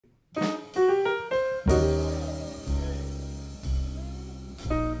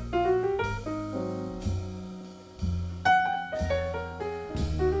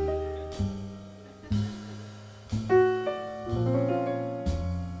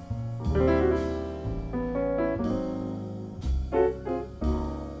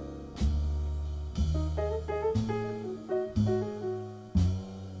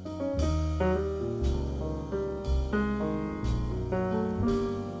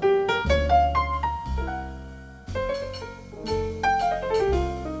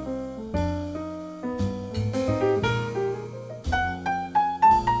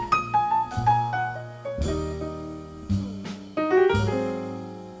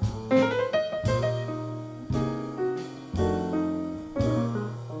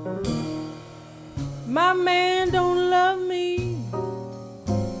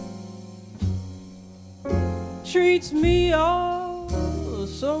treats me oh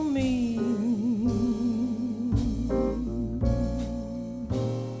so mean.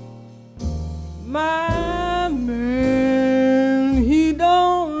 My man, he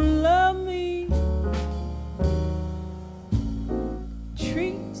don't love me,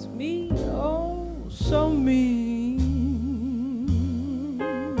 treats me oh so mean.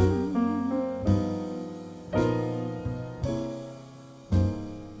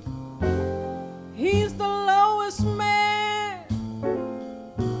 He's the lowest man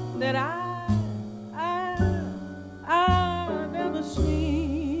that I've ever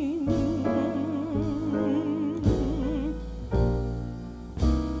seen.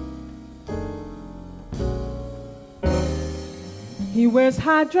 He wears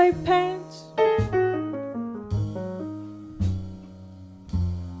high draped pants,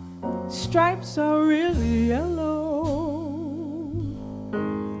 stripes are really yellow.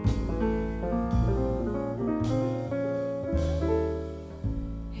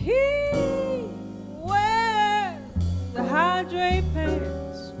 He wears the high draped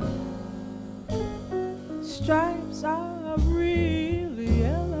pants, stripes are really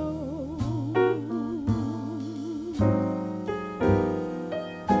yellow.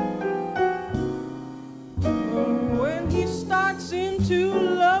 When he starts in to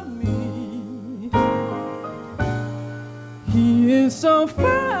love me, he is so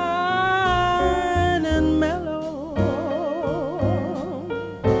fine and mellow.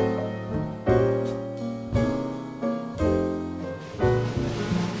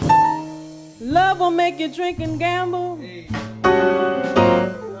 Love will make you drink and gamble,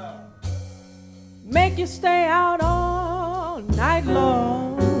 make you stay out all night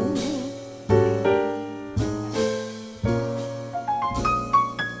long.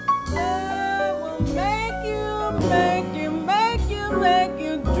 Love will make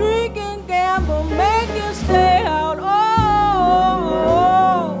you drink and gamble, make you stay out all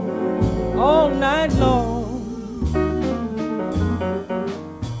night long.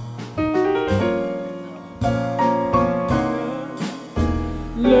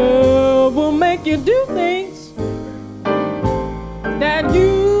 Love will make you do things that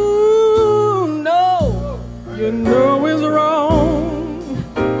you know is wrong.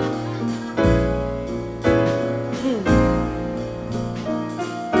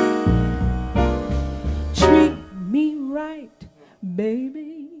 Treat me right,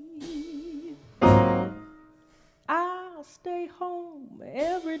 baby. I'll stay home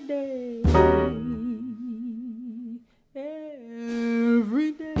every day.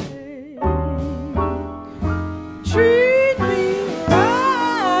 Every day. Treat me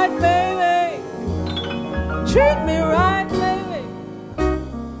right, baby. Treat me right, baby.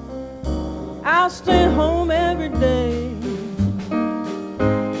 I'll stay home every day.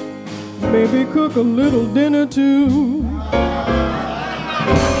 Maybe cook a little dinner too.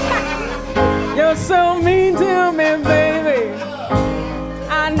 You're so mean to me, baby.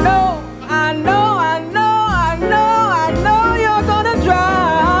 I know you're gonna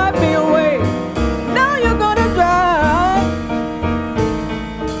drive me away. Now you're gonna drive.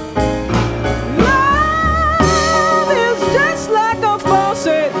 Love is just like a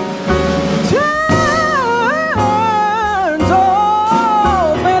faucet, turns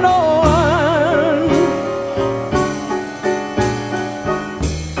off and on.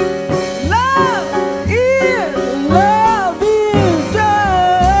 Love is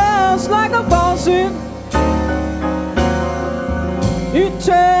just like a faucet. It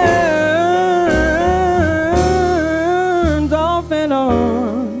turns off and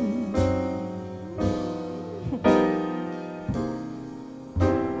on.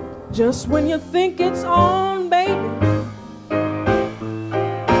 Just when you think it's on, baby,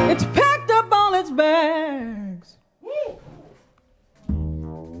 it's packed up all its bags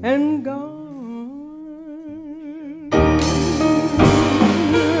and gone.